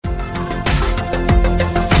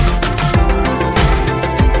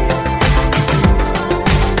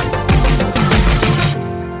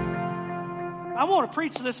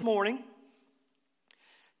preach this morning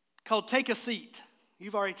called Take a Seat.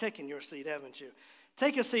 You've already taken your seat, haven't you?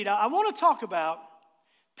 Take a seat. I want to talk about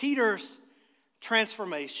Peter's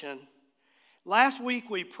transformation. Last week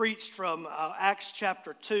we preached from Acts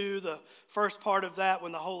chapter 2, the first part of that,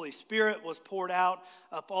 when the Holy Spirit was poured out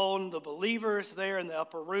upon the believers there in the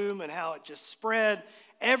upper room, and how it just spread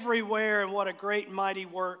everywhere, and what a great and mighty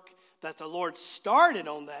work that the Lord started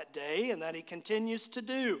on that day and that he continues to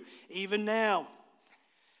do even now.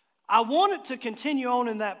 I wanted to continue on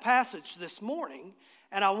in that passage this morning,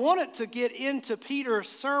 and I wanted to get into Peter's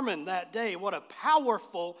sermon that day. What a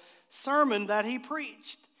powerful sermon that he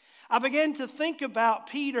preached. I began to think about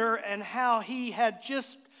Peter and how he had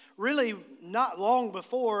just really not long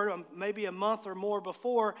before, maybe a month or more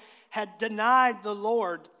before, had denied the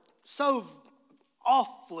Lord so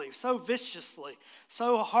awfully, so viciously,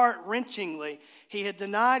 so heart-wrenchingly. He had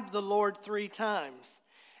denied the Lord 3 times.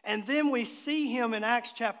 And then we see him in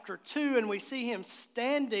Acts chapter 2, and we see him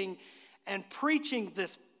standing and preaching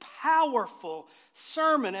this powerful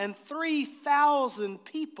sermon. And 3,000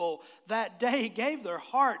 people that day gave their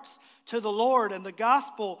hearts to the Lord, and the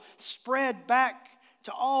gospel spread back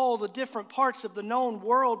to all the different parts of the known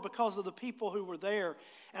world because of the people who were there.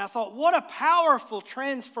 And I thought, what a powerful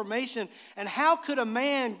transformation. And how could a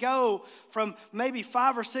man go from maybe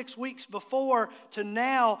 5 or 6 weeks before to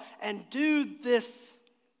now and do this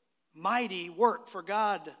mighty work for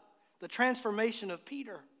God? The transformation of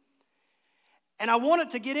Peter. And I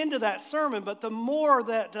wanted to get into that sermon, but the more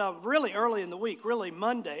that really early in the week, really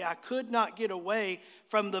Monday, I could not get away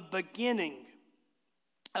from the beginning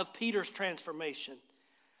of Peter's transformation.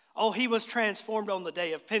 Oh, he was transformed on the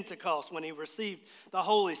day of Pentecost when he received the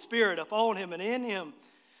Holy Spirit upon him and in him.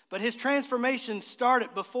 But his transformation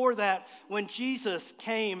started before that when Jesus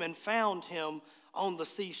came and found him on the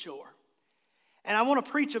seashore. And I want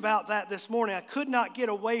to preach about that this morning. I could not get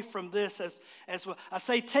away from this as I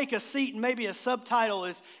say, take a seat, and maybe a subtitle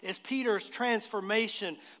is Peter's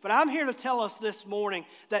transformation. But I'm here to tell us this morning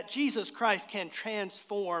that Jesus Christ can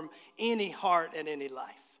transform any heart and any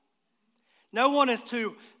life. No one is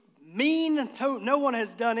too mean. No one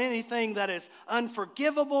has done anything that is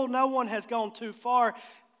unforgivable. No one has gone too far.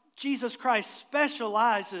 Jesus Christ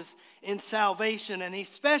specializes in salvation, and he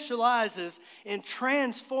specializes in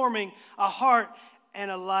transforming a heart and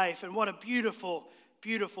a life. And what a beautiful,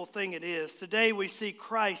 beautiful thing it is. Today we see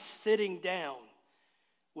Christ sitting down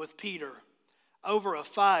with Peter over a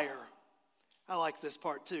fire. I like this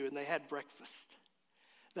part too. And they had breakfast.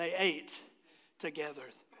 They ate together.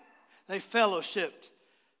 They fellowshiped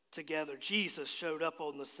together. Jesus showed up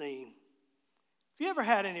on the scene. Have you ever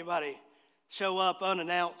had anybody show up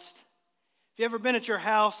unannounced? Have you ever been at your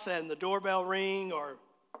house and the doorbell ring, or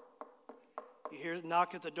you hear a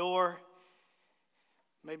knock at the door?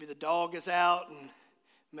 Maybe the dog is out, and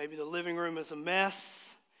maybe the living room is a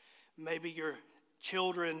mess. Maybe your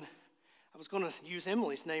children, I was going to use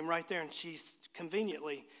Emily's name right there, and she's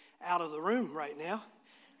conveniently out of the room right now.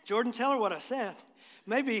 Jordan, tell her what I said.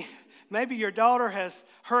 Maybe your daughter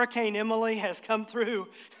Hurricane Emily has come through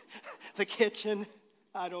the kitchen.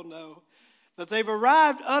 I don't know. But they've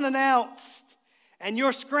arrived unannounced, and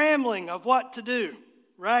you're scrambling of what to do,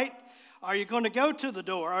 right? Are you going to go to the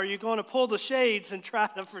door? Are you going to pull the shades and try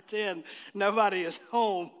to pretend nobody is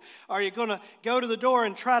home? Are you going to go to the door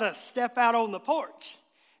and try to step out on the porch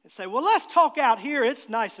and say, well, let's talk out here. It's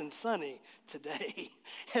nice and sunny today.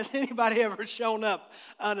 Has anybody ever shown up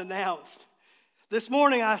unannounced? This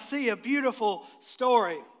morning I see a beautiful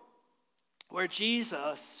story where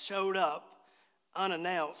Jesus showed up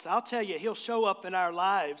unannounced. I'll tell you, he'll show up in our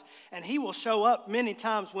lives, and he will show up many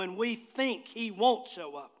times when we think he won't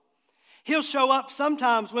show up. He'll show up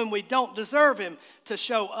sometimes when we don't deserve him to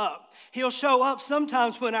show up. He'll show up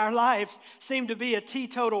sometimes when our lives seem to be a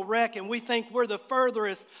teetotal wreck and we think we're the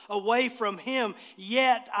furthest away from him.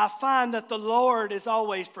 Yet I find that the Lord is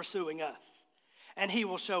always pursuing us, and he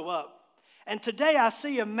will show up. And today I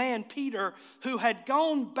see a man, Peter, who had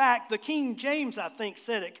gone back. The King James, I think,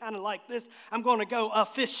 said it kind of like this: I'm going to go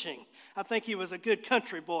a-fishing. I think he was a good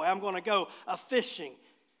country boy. I'm going to go a-fishing.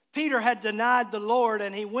 Peter had denied the Lord,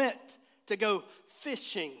 and he went to go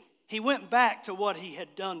fishing. He went back to what he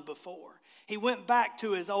had done before. He went back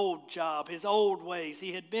to his old job, his old ways.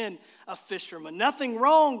 He had been a fisherman. Nothing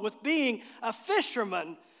wrong with being a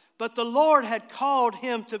fisherman, but the Lord had called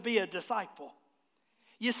him to be a disciple.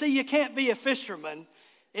 You see, you can't be a fisherman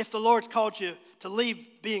if the Lord's called you to leave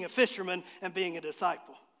being a fisherman and being a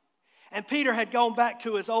disciple. And Peter had gone back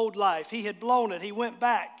to his old life. He had blown it. He went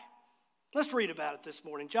back. Let's read about it this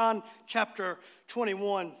morning. John chapter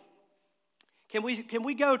 21. Can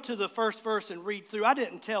we go to the first verse and read through? I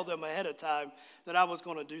didn't tell them ahead of time that I was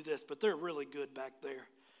going to do this, but they're really good back there.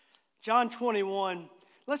 John 21,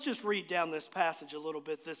 let's just read down this passage a little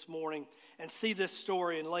bit this morning and see this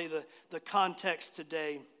story and lay the context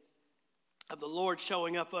today of the Lord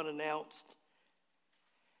showing up unannounced.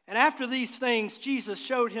 And after these things, Jesus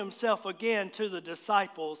showed himself again to the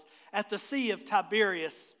disciples at the Sea of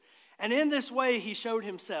Tiberias. And in this way he showed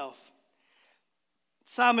himself.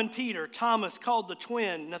 Simon Peter, Thomas called the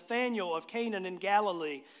twin, Nathanael of Cana in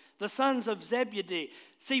Galilee, the sons of Zebedee.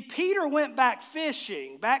 See, Peter went back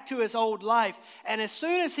fishing, back to his old life. And as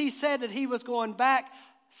soon as he said that he was going back,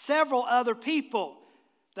 several other people,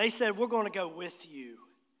 they said, we're going to go with you.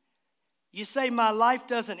 You say my life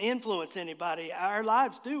doesn't influence anybody. Our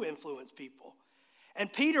lives do influence people.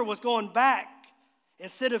 And Peter was going back.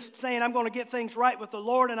 Instead of saying, I'm going to get things right with the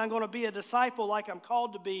Lord and I'm going to be a disciple like I'm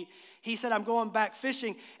called to be, he said, I'm going back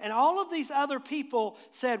fishing. And all of these other people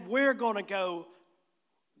said, we're going to go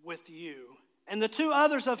with you. And the two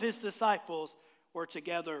others of his disciples were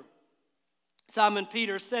together. Simon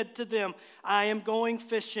Peter said to them, I am going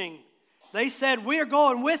fishing. They said, we're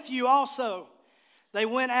going with you also. They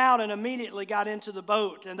went out and immediately got into the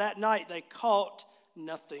boat, and that night they caught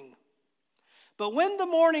nothing. But when the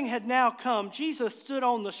morning had now come, Jesus stood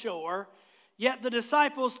on the shore, yet the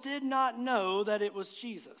disciples did not know that it was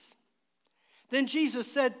Jesus. Then Jesus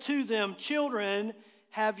said to them, children,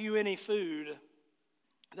 have you any food?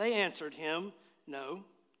 They answered him, no.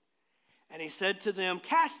 And he said to them,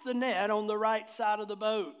 cast the net on the right side of the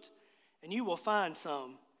boat, and you will find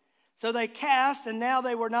some. So they cast, and now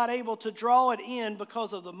they were not able to draw it in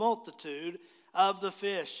because of the multitude of the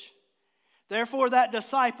fish. Therefore that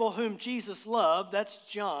disciple whom Jesus loved,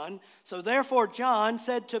 that's John. So therefore John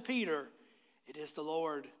said to Peter, it is the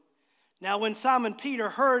Lord. Now when Simon Peter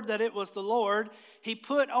heard that it was the Lord, he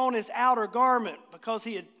put on his outer garment because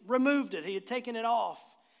he had removed it. He had taken it off.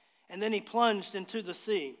 And then he plunged into the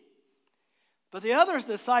sea. But the other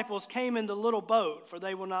disciples came in the little boat, for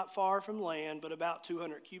they were not far from land, but about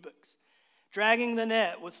 200 cubits, dragging the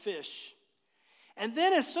net with fish. And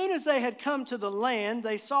then as soon as they had come to the land,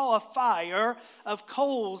 they saw a fire of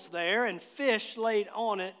coals there and fish laid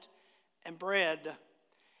on it and bread.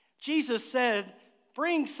 Jesus said,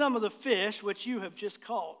 bring some of the fish which you have just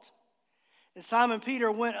caught. And Simon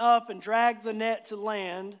Peter went up and dragged the net to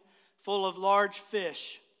land full of large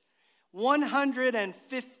fish,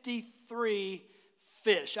 153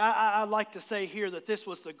 fish. I like to say here that this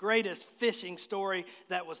was the greatest fishing story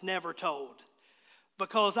that was never told.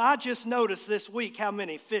 Because I just noticed this week how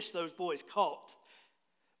many fish those boys caught.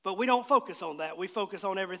 But we don't focus on that. We focus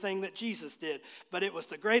on everything that Jesus did. But it was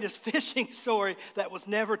the greatest fishing story that was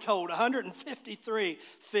never told. 153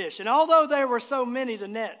 fish. And although there were so many, the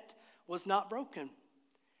net was not broken.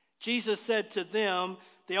 Jesus said to them,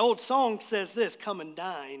 the old song says this, come and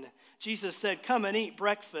dine. Jesus said, come and eat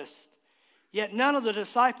breakfast. Yet none of the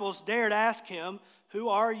disciples dared ask him, who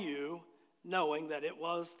are you, knowing that it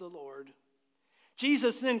was the Lord.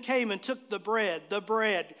 Jesus then came and took the bread.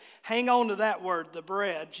 Hang on to that word, the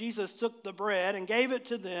bread. Jesus took the bread and gave it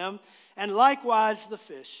to them, and likewise the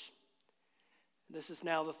fish. This is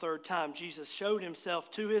now the third time Jesus showed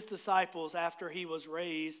himself to his disciples after he was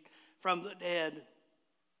raised from the dead.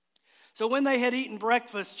 So when they had eaten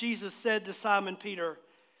breakfast, Jesus said to Simon Peter,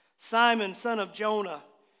 Simon, son of Jonah,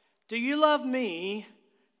 do you love me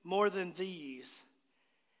more than these?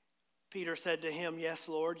 Peter said to him, yes,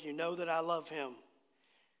 Lord, you know that I love him.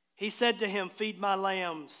 He said to him, feed my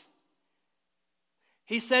lambs.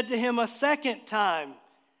 He said to him a second time,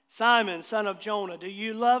 Simon, son of Jonah, do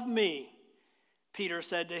you love me? Peter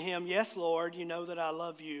said to him, yes, Lord, you know that I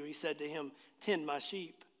love you. He said to him, tend my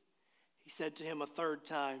sheep. He said to him a third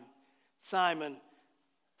time, Simon,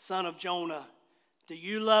 son of Jonah, do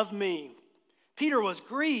you love me? Peter was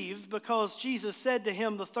grieved because Jesus said to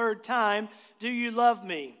him the third time, do you love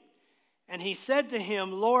me? And he said to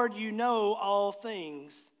him, Lord, you know all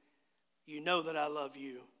things. You know that I love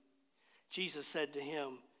you. Jesus said to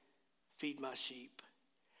him, feed my sheep.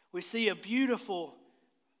 We see a beautiful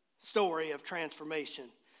story of transformation,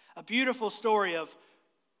 a beautiful story of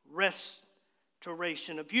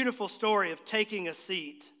restoration, a beautiful story of taking a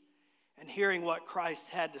seat and hearing what Christ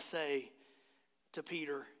had to say to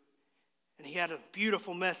Peter. And he had a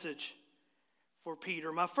beautiful message for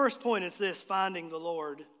Peter. My first point is this, finding the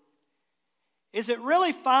Lord. Is it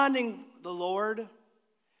really finding the Lord,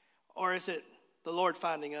 or is it the Lord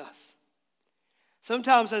finding us?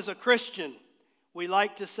 Sometimes as a Christian, I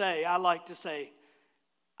like to say,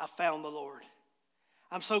 I found the Lord.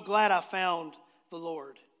 I'm so glad I found the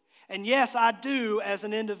Lord. And yes, I do as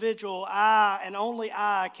an individual, I and only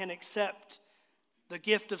I can accept the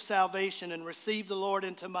gift of salvation and receive the Lord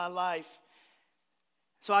into my life.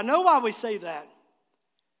 So I know why we say that.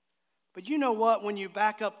 But you know what? When you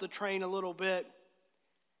back up the train a little bit,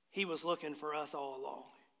 he was looking for us all along.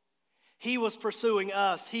 He was pursuing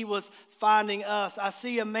us. He was finding us. I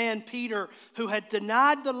see a man, Peter, who had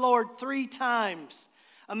denied the Lord 3 times.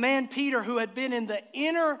 A man, Peter, who had been in the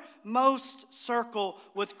innermost circle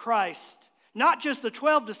with Christ. Not just the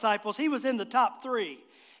 12 disciples, he was in the top 3.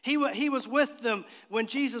 He was with them when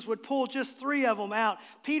Jesus would pull just 3 of them out.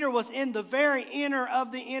 Peter was in the very inner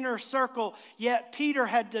of the inner circle, yet Peter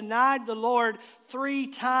had denied the Lord 3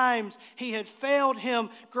 times. He had failed him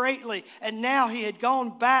greatly, and now he had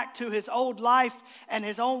gone back to his old life and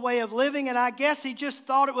his own way of living, and I guess he just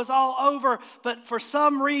thought it was all over, but for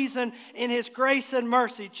some reason, in his grace and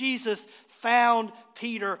mercy, Jesus found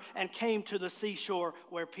Peter and came to the seashore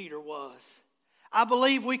where Peter was. I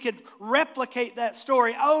believe we could replicate that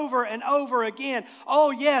story over and over again.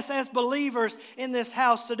 Oh yes, as believers in this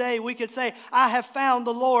house today, we could say, I have found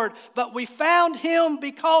the Lord. But we found him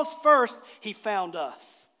because first he found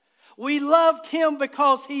us. We loved him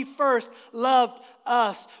because he first loved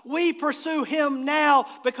us. We pursue him now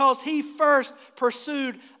because he first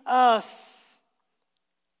pursued us.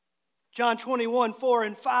 John 21, 4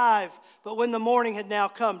 and 5. But when the morning had now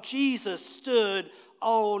come, Jesus stood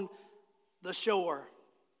on the shore.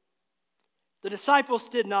 The disciples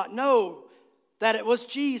did not know that it was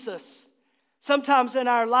Jesus. Sometimes in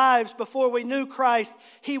our lives, before we knew Christ,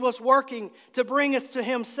 he was working to bring us to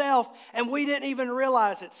himself, and we didn't even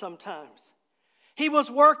realize it sometimes. He was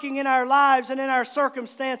working in our lives and in our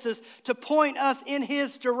circumstances to point us in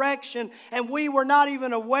his direction, and we were not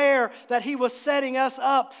even aware that he was setting us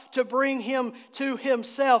up to bring him to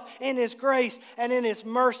himself in his grace and in his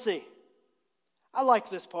mercy. I like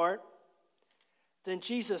this part. Then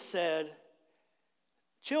Jesus said,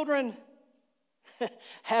 children,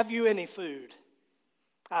 have you any food?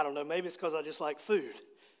 I don't know, maybe it's because I just like food.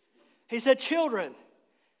 He said, children,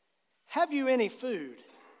 have you any food?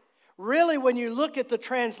 Really, when you look at the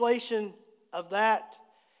translation of that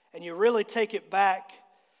and you really take it back,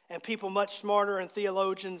 and people much smarter and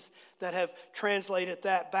theologians that have translated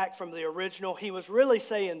that back from the original, he was really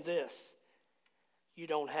saying this: you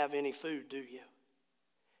don't have any food, do you?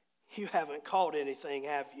 You haven't caught anything,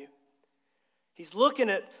 have you? He's looking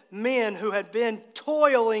at men who had been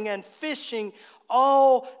toiling and fishing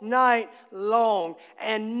all night long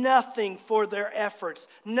and nothing for their efforts.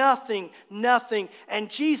 Nothing. And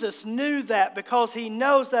Jesus knew that because he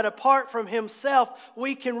knows that apart from himself,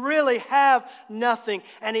 we can really have nothing.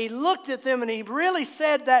 And he looked at them and he really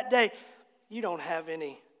said that day, you don't have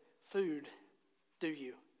any food, do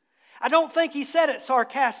you? I don't think he said it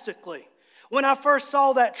sarcastically. When I first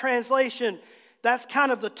saw that translation, that's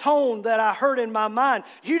kind of the tone that I heard in my mind.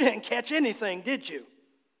 You didn't catch anything, did you?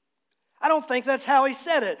 I don't think that's how he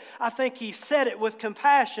said it. I think he said it with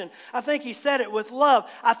compassion. I think he said it with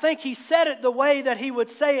love. I think he said it the way that he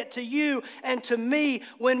would say it to you and to me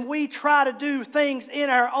when we try to do things in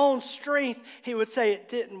our own strength. He would say, it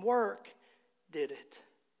didn't work, did it?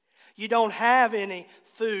 You don't have any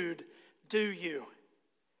food, do you?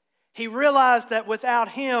 He realized that without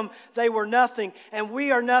him, they were nothing, and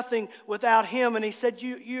we are nothing without him. And he said,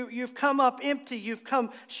 you've come up empty, you've come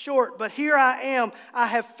short, but here I am, I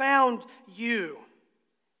have found you.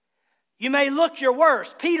 You may look your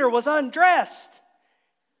worst. Peter was undressed.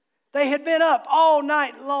 They had been up all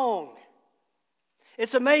night long.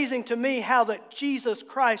 It's amazing to me how that Jesus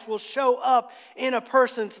Christ will show up in a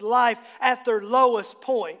person's life at their lowest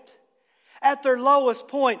point. At their lowest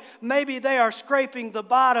point, maybe they are scraping the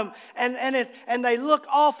bottom and they look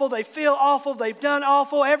awful, they feel awful, they've done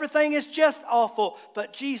awful, everything is just awful.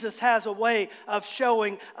 But Jesus has a way of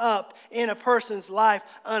showing up in a person's life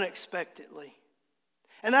unexpectedly.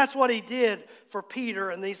 And that's what he did for Peter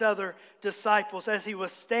and these other disciples as he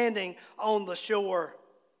was standing on the shore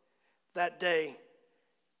that day.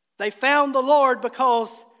 They found the Lord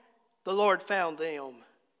because the Lord found them.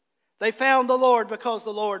 They found the Lord because the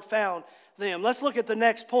Lord found them. Let's look at the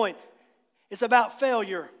next point. It's about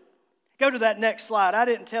failure. Go to that next slide. I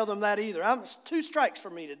didn't tell them that either. 2 strikes for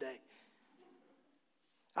me today.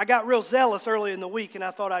 I got real zealous early in the week and I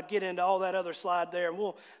thought I'd get into all that other slide there and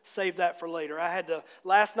we'll save that for later.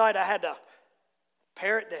 Last night I had to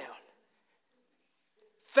pare it down.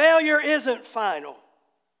 Failure isn't final.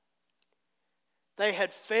 They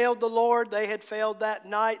had failed the Lord. They had failed that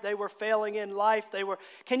night. They were failing in life.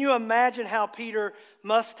 Can you imagine how Peter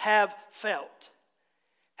must have felt?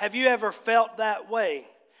 Have you ever felt that way?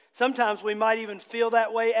 Sometimes we might even feel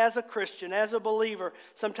that way as a Christian, as a believer.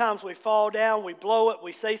 Sometimes we fall down, we blow it,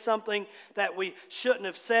 we say something that we shouldn't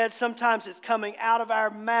have said. Sometimes it's coming out of our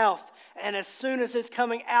mouth, and as soon as it's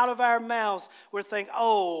coming out of our mouths, we're thinking,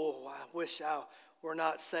 oh, I wish I were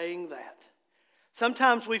not saying that.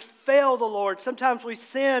 Sometimes we fail the Lord. Sometimes we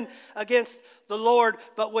sin against the Lord,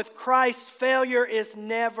 but with Christ, failure is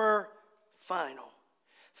never final.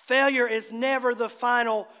 Failure is never the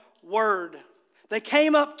final word. They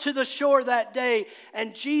came up to the shore that day,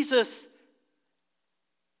 and Jesus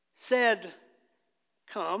said,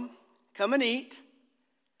 come and eat.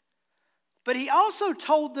 But he also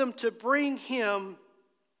told them to bring him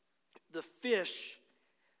the fish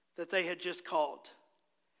that they had just caught.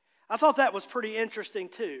 I thought that was pretty interesting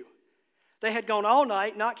too. They had gone all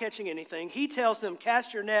night not catching anything. He tells them,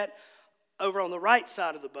 cast your net over on the right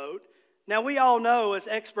side of the boat. Now, we all know as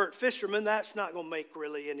expert fishermen that's not going to make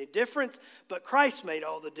really any difference, but Christ made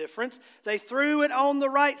all the difference. They threw it on the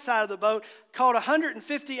right side of the boat, caught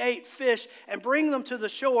 158 fish, and bring them to the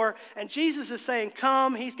shore. And Jesus is saying,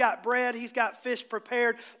 come, he's got bread, he's got fish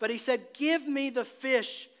prepared. But he said, give me the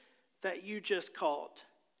fish that you just caught.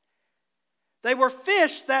 They were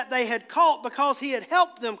fish that they had caught because he had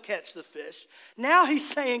helped them catch the fish. Now he's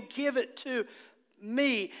saying, give it to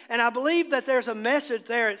me. And I believe that there's a message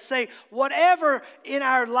there. It's saying whatever in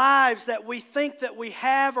our lives that we think that we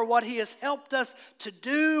have or what he has helped us to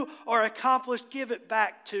do or accomplish, give it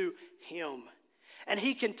back to him. And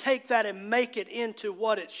he can take that and make it into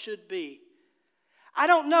what it should be. I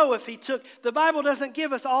don't know if the Bible doesn't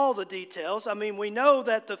give us all the details. I mean, we know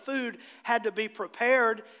that the food had to be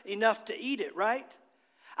prepared enough to eat it, right?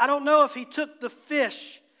 I don't know if he took the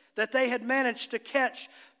fish that they had managed to catch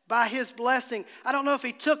by his blessing. I don't know if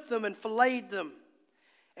he took them and filleted them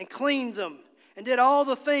and cleaned them and did all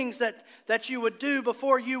the things that you would do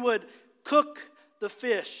before you would cook the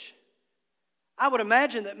fish. I would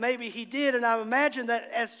imagine that maybe he did, and I imagine that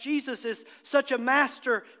as Jesus is such a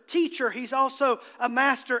master teacher, he's also a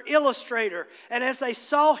master illustrator. And as they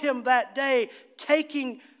saw him that day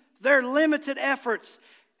taking their limited efforts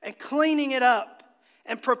and cleaning it up,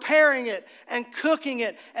 and preparing it, and cooking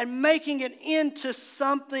it, and making it into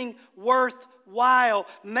something worthwhile.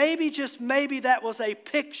 Maybe, just maybe, that was a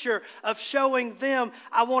picture of showing them,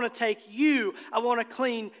 I want to take you, I want to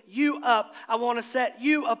clean you up, I want to set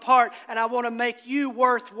you apart, and I want to make you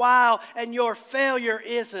worthwhile, and your failure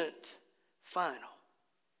isn't final.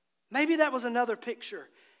 Maybe that was another picture.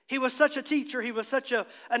 He was such a teacher, he was such an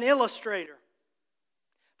illustrator.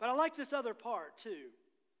 But I like this other part too.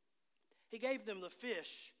 He gave them the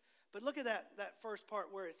fish. But look at that first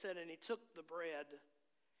part where it said, and he took the bread.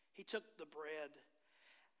 He took the bread.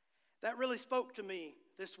 That really spoke to me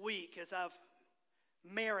this week as I've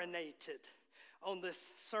marinated on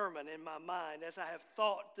this sermon in my mind, as I have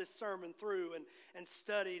thought this sermon through and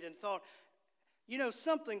studied and thought, you know,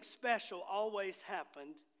 something special always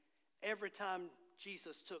happened every time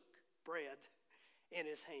Jesus took bread in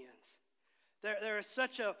his hands. There is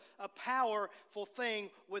such a powerful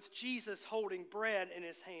thing with Jesus holding bread in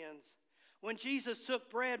his hands. When Jesus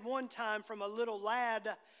took bread one time from a little lad,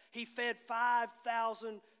 he fed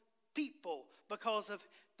 5,000 people because of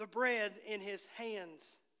the bread in his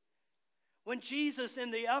hands. When Jesus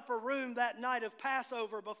in the upper room that night of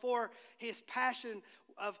Passover before his passion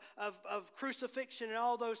of crucifixion and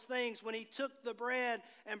all those things, when he took the bread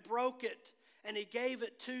and broke it, and he gave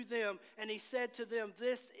it to them, and he said to them,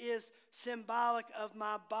 this is symbolic of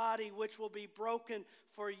my body, which will be broken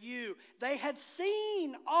for you. They had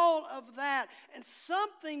seen all of that, and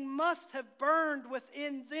something must have burned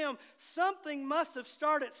within them. Something must have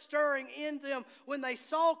started stirring in them when they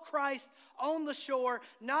saw Christ on the shore,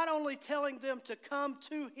 not only telling them to come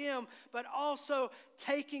to him, but also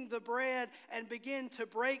taking the bread and begin to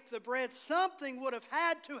break the bread. Something would have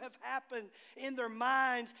had to have happened in their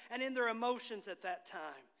minds and in their emotions at that time.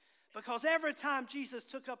 Because every time Jesus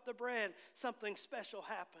took up the bread, something special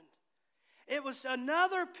happened. It was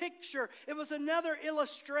another picture. It was another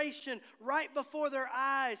illustration right before their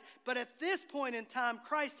eyes. But at this point in time,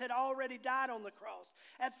 Christ had already died on the cross.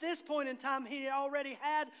 At this point in time, he already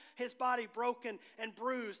had his body broken and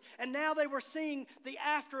bruised. And now they were seeing the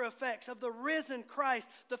after effects of the risen Christ,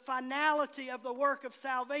 the finality of the work of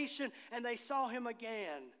salvation. And they saw him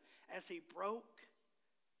again as he broke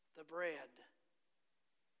the bread,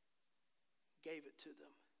 gave it to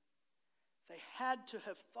them. They had to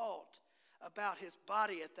have thought about his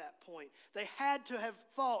body at that point. They had to have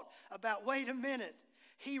thought about, wait a minute,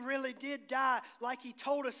 He really did die like he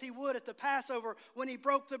told us he would at the Passover when he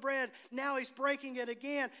broke the bread. Now he's breaking it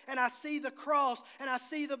again. And I see the cross, and I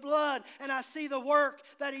see the blood, and I see the work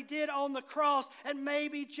that he did on the cross. And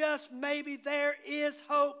maybe, just maybe, there is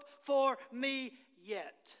hope for me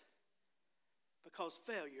yet. Because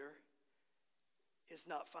failure is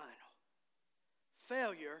not final.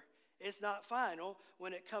 Failure is not final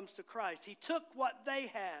when it comes to Christ. He took what they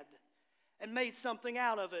had and made something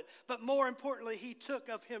out of it. But more importantly, he took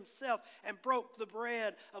of himself and broke the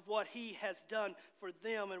bread of what he has done for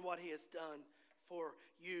them and what he has done for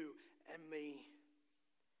you and me.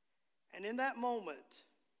 And in that moment,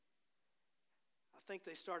 I think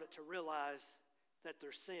they started to realize that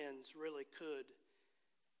their sins really could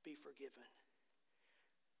be forgiven.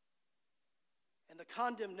 And the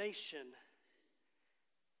condemnation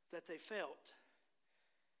that they felt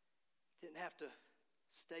didn't have to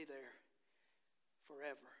stay there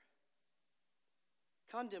forever.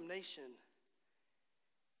 Condemnation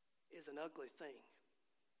is an ugly thing.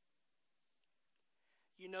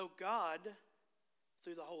 You know, God,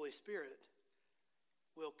 through the Holy Spirit,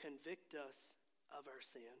 will convict us of our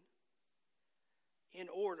sin in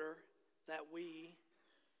order that we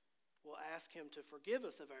will ask him to forgive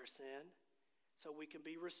us of our sin so we can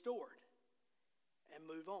be restored and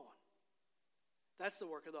move on. That's the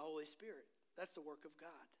work of the Holy Spirit. That's the work of God.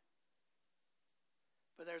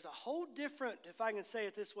 But there's a whole different, if I can say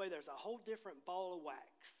it this way, there's a whole different ball of wax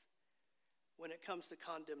when it comes to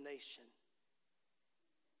condemnation.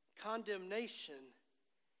 Condemnation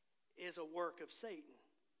is a work of Satan.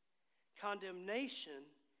 Condemnation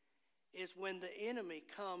is when the enemy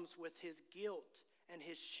comes with his guilt and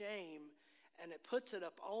his shame, and it puts it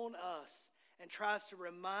up on us and tries to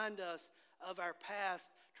remind us of our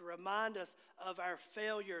past, to remind us of our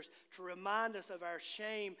failures, to remind us of our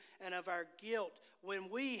shame and of our guilt when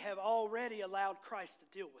we have already allowed Christ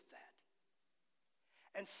to deal with that.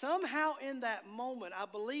 And somehow in that moment, I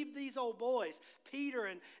believe these old boys, Peter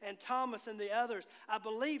and Thomas and the others, I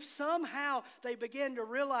believe somehow they began to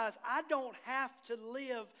realize, I don't have to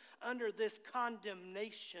live under this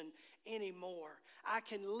condemnation anymore. I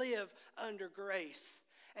can live under grace.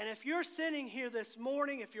 And if you're sitting here this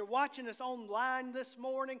morning, if you're watching us online this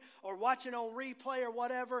morning or watching on replay or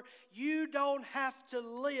whatever, you don't have to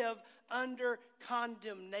live under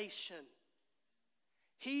condemnation.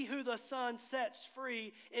 He who the Son sets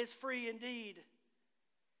free is free indeed.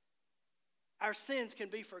 Our sins can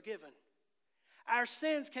be forgiven. Our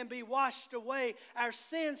sins can be washed away. Our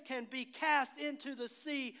sins can be cast into the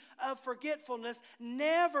sea of forgetfulness,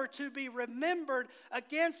 never to be remembered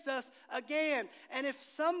against us again. And if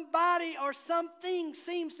somebody or something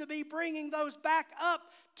seems to be bringing those back up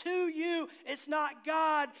to you, it's not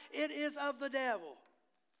God, it is of the devil.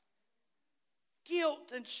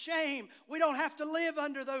 Guilt and shame. We don't have to live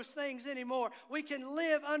under those things anymore. We can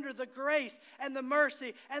live under the grace and the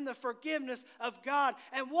mercy and the forgiveness of God.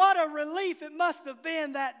 And what a relief it must have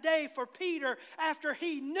been that day for Peter after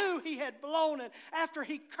he knew he had blown it, after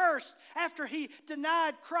he cursed, after he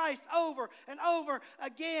denied Christ over and over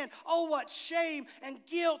again. Oh, what shame and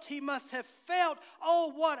guilt he must have felt.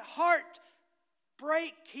 Oh, what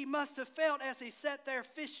heartbreak he must have felt as he sat there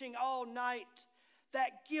fishing all night.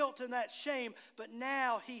 That guilt and that shame, but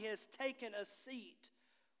now he has taken a seat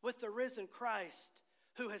with the risen Christ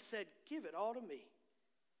who has said, give it all to me.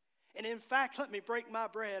 And in fact, let me break my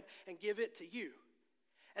bread and give it to you.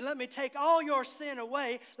 And let me take all your sin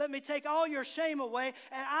away. Let me take all your shame away.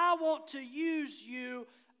 And I want to use you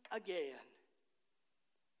again.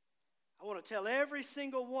 I want to tell every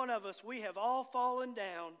single one of us, we have all fallen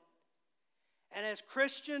down. And as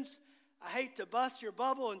Christians, I hate to bust your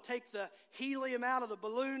bubble and take the helium out of the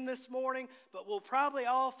balloon this morning, but we'll probably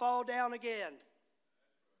all fall down again.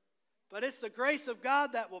 But it's the grace of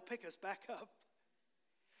God that will pick us back up.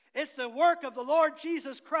 It's the work of the Lord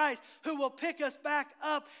Jesus Christ who will pick us back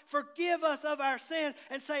up, forgive us of our sins,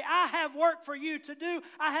 and say, I have work for you to do.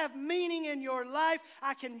 I have meaning in your life.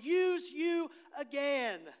 I can use you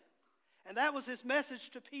again. And that was his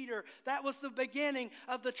message to Peter. That was the beginning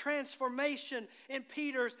of the transformation in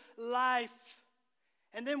Peter's life.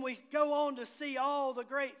 And then we go on to see all the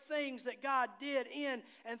great things that God did in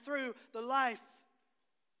and through the life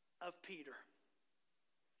of Peter.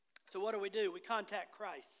 So what do? We contact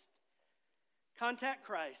Christ. Contact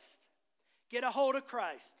Christ. Get a hold of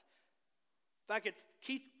Christ. If I could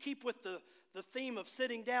keep with the theme of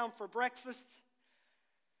sitting down for breakfast,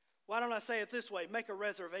 why don't I say it this way? Make a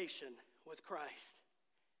reservation with Christ.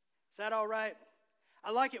 Is that all right?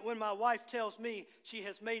 I like it when my wife tells me she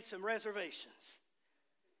has made some reservations.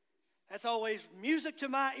 That's always music to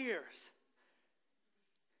my ears.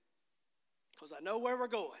 because I know where we're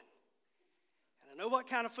going. And I know what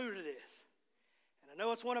kind of food it is. And I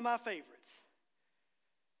know it's one of my favorites.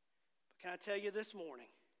 But can I tell you this morning,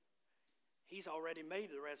 he's already made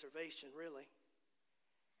the reservation, really.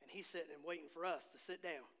 And he's sitting and waiting for us to sit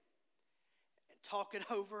down and talk it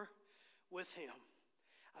over with him.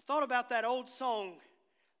 I thought about that old song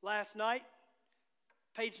last night,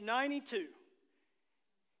 page 92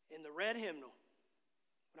 in the red hymnal.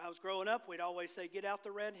 When I was growing up, we'd always say, get out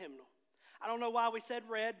the red hymnal. I don't know why we said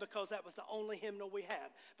red, because that was the only hymnal we had,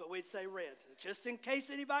 but we'd say red, just in case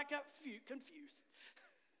anybody got confused.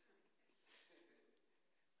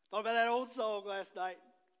 Thought about that old song last night.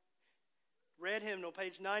 Red hymnal,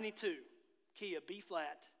 page 92, key of B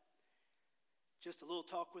flat. Just a little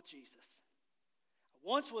talk with Jesus. I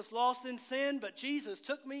once was lost in sin, but Jesus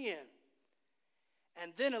took me in.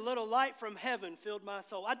 And then a little light from heaven filled my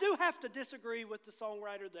soul. I do have to disagree with the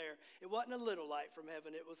songwriter there. It wasn't a little light from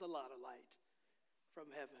heaven. It was a lot of light from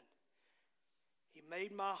heaven. He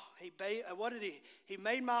made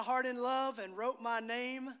my heart in love and wrote my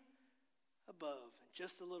name above. And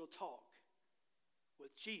just a little talk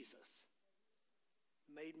with Jesus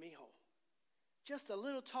made me whole. Just a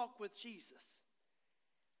little talk with Jesus.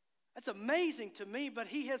 That's amazing to me, but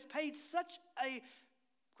he has paid such a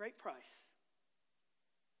great price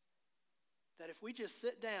that if we just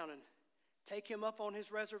sit down and take him up on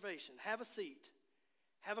his reservation, have a seat,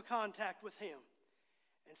 have a contact with him,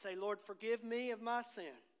 and say, Lord, forgive me of my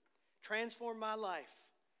sin, transform my life.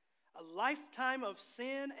 A lifetime of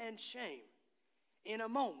sin and shame in a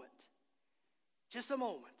moment, just a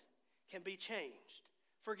moment, can be changed,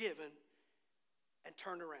 forgiven, and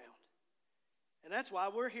turned around. And that's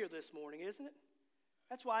why we're here this morning, isn't it?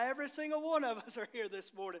 That's why every single one of us are here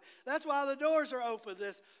this morning. That's why the doors are open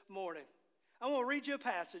this morning. I want to read you a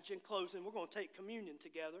passage in closing. We're going to take communion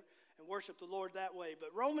together and worship the Lord that way. But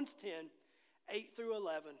Romans 10, 8 through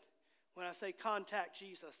 11, when I say contact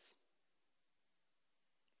Jesus.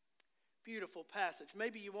 Beautiful passage.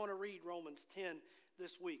 Maybe you want to read Romans 10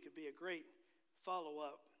 this week. It'd be a great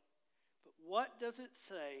follow-up. But what does it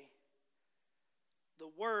say? The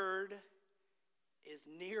word is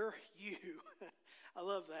near you. I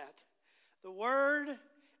love that. The word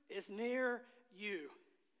is near you.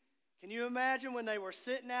 Can you imagine when they were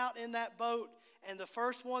sitting out in that boat and the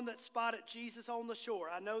first one that spotted Jesus on the shore?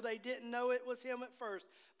 I know they didn't know it was him at first,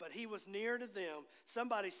 but he was near to them.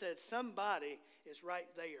 Somebody said, somebody is right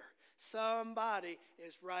there. Somebody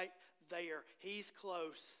is right there. He's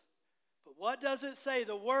close. But what does it say?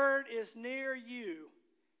 The word is near you,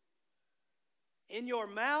 in your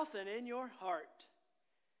mouth and in your heart.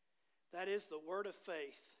 That is the word of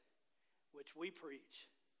faith which we preach.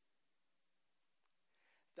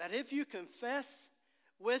 That if you confess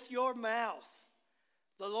with your mouth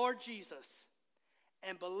the Lord Jesus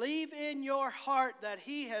and believe in your heart that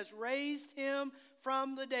he has raised him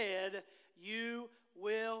from the dead, you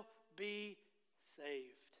will be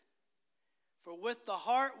saved. For with the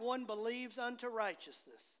heart one believes unto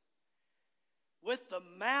righteousness. With the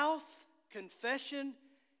mouth confession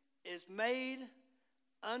is made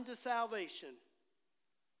unto salvation.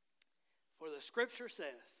 For the scripture says,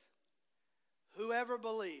 whoever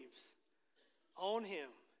believes on him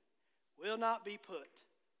will not be put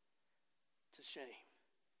to shame.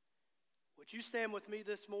 Would you stand with me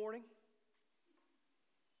this morning?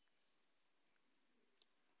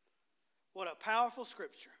 What a powerful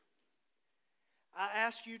scripture. I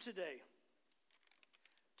ask you today,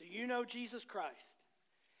 do you know Jesus Christ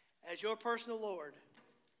as your personal Lord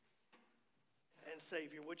and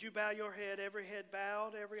Savior? Would you bow your head, every head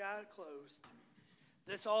bowed, every eye closed?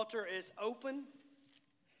 This altar is open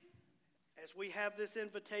as we have this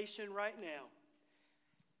invitation right now.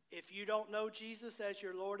 If you don't know Jesus as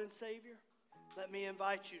your Lord and Savior, let me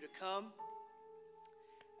invite you to come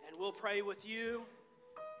and we'll pray with you.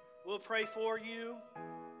 We'll pray for you.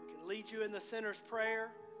 We can lead you in the sinner's prayer.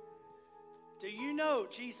 Do you know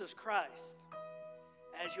Jesus Christ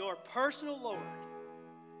as your personal Lord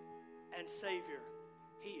and Savior?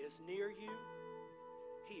 He is near you.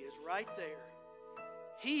 He is right there.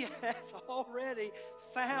 He has already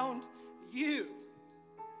found you.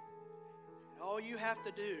 And all you have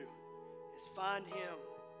to do is find him.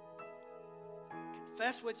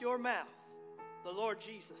 Confess with your mouth the Lord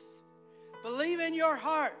Jesus. Believe in your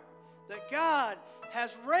heart that God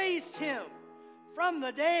has raised him from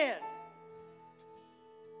the dead.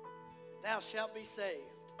 Thou shalt be saved.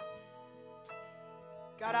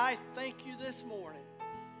 God, I thank you this morning.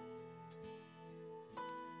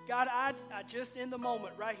 God, I just in the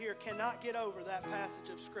moment right here cannot get over that passage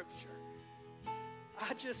of Scripture.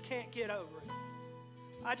 I just can't get over it.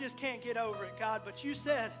 I just can't get over it, God. But you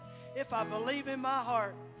said if I believe in my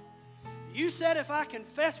heart. You said if I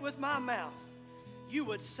confess with my mouth, you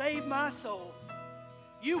would save my soul.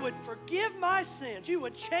 You would forgive my sins. You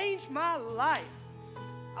would change my life.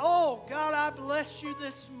 Oh, God, I bless you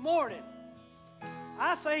this morning.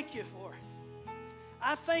 I thank you for it.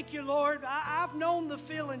 I thank you, Lord. I've known the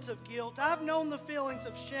feelings of guilt. I've known the feelings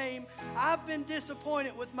of shame. I've been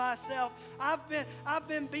disappointed with myself. I've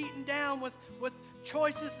been beaten down with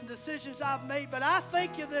choices and decisions I've made. But I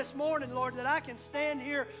thank you this morning, Lord, that I can stand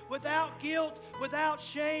here without guilt, without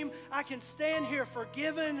shame. I can stand here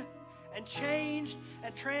forgiven and changed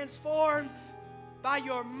and transformed by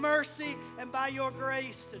your mercy and by your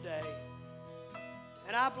grace today.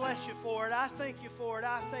 And I bless you for it. I thank you for it.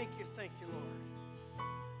 I thank you, Lord.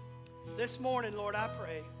 This morning, Lord, I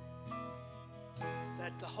pray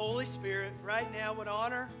that the Holy Spirit right now would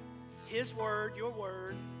honor His word, your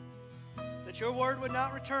word, that your word would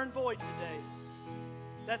not return void today,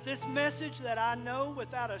 that this message that I know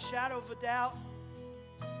without a shadow of a doubt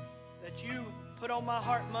that you put on my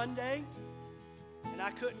heart Monday and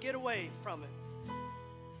I couldn't get away from it,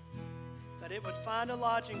 that it would find a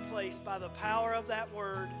lodging place by the power of that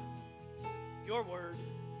word, your word,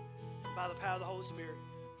 by the power of the Holy Spirit.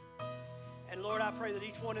 And Lord, I pray that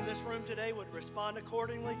each one in this room today would respond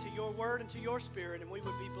accordingly to your word and to your spirit, and we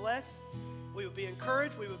would be blessed, we would be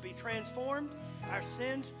encouraged, we would be transformed, our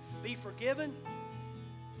sins be forgiven,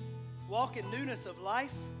 walk in newness of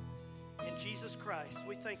life in Jesus Christ.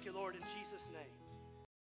 We thank you, Lord, in Jesus' name.